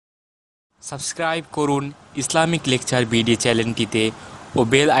Subscribe করুন Islamic lecture BD চ্যানেলটিতে ও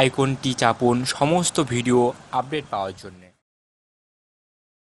bell আইকনটি চাপুন সমস্ত ভিডিও আপডেট পাওয়ার জন্য।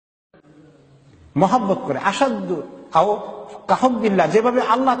 মহব্বত করে আসাদু আও কাহব্বিল্লাহ, যেভাবে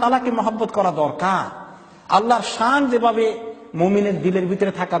আল্লাহ তাআলাকে মহব্বত করা দরকার, আল্লাহর শান যেভাবে মুমিনের দিলের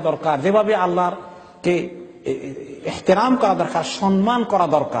ভিতরে থাকা দরকার, যেভাবে আল্লাহর কে ইহতিরাম করা দরকার, সম্মান করা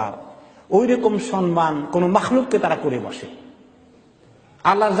দরকার, ওই রকম সম্মান কোন মাখলুককে তারা করে বসে।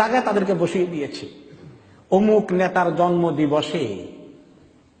 আল্লাহর জায়গায় তাদেরকে বসিয়ে দিয়েছে। অমুক নেতার জন্ম দিবসে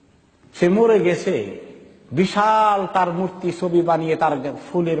সে মরে গেছে, বিশাল তার মূর্তি ছবি বানিয়ে তার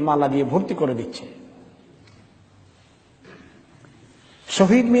ফুলের মালা দিয়ে ভর্তি করে দিচ্ছে।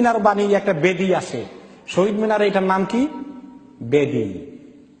 শহীদ মিনার বানিয়ে একটা বেদি আছে, শহীদ মিনার, এটার নাম কি? বেদি।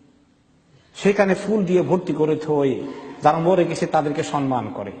 সেখানে ফুল দিয়ে ভর্তি করে থয়ে যারা মরে গেছে তাদেরকে সম্মান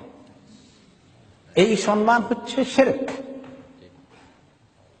করে। এই সম্মান হচ্ছে শিরক।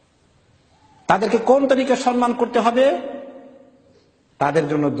 তাদেরকে কোন তরিকে সম্মান করতে হবে? তাদের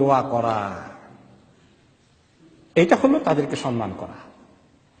জন্য দোয়া করা, এটা হলো তাদেরকে সম্মান করা।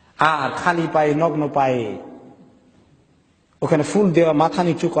 আর খালি পায়ে, নগ্ন পায়ে ওখানে ফুল দেওয়া, মাথা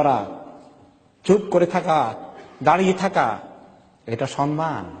নিচু করা, চুপ করে থাকা, দাঁড়িয়ে থাকা, এটা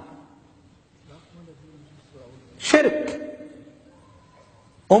সম্মান? শিরক।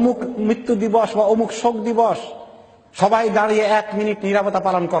 অমুক মৃত্যু দিবস বা অমুক শোক দিবস সবাই দাঁড়িয়ে 1 মিনিট নীরবতা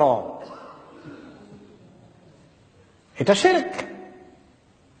পালন করো, এটা শিরক।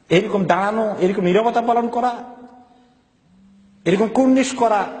 এরকম দাঁড়ানো, এরকম নীরবতা পালন করা, এরকম কুর্নিশ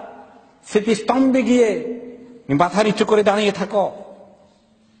করা, স্মৃতিস্তম্ভে গিয়ে মাথা নিচু করে দাঁড়িয়ে থাকো,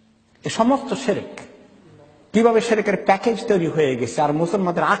 এ সমস্ত শিরক। কিভাবে শিরকের প্যাকেজ তৈরি হয়ে গেছে, আর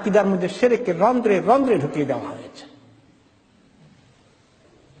মুসলমানদের আকীদার মধ্যে শিরকের রন্ধ্রে রন্ধ্রে ঢুকিয়ে দেওয়া হয়েছে।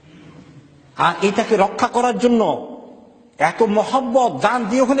 আর এটাকে রক্ষা করার জন্য এত মহব্বত জান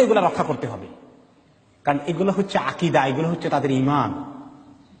দিয়ে হলে এগুলো রক্ষা করতে হবে। কারণ এগুলো হচ্ছে আকীদা, এগুলো হচ্ছে তাদের ঈমান।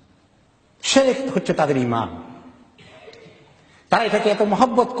 শিরক হচ্ছে তাদের ঈমান। তারা এটাকে এত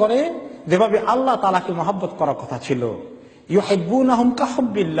মহব্বত করে যেভাবে আল্লাহ তাআলাকে মহব্বত করার কথা ছিল। ইউহিব্বুনাহুম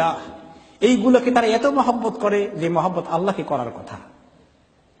কাহুব্বিল্লাহ, এইগুলোকে তারা এত মহব্বত করে যে মহব্বত আল্লাহকে করার কথা।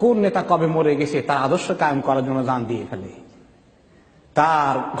 কোন নেতা কবে মরে গেছে তার আদর্শ কায়েম করার জন্য জান দিয়ে ফেলে,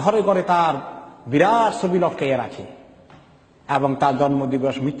 তার ঘরে ঘরে তার বিরাট ছবি লটকাইয়া রাখে এবং তার জন্ম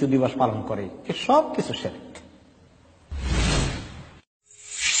দিবস, মৃত্যু দিবস পালন করে। এ সব কিছু শিরক।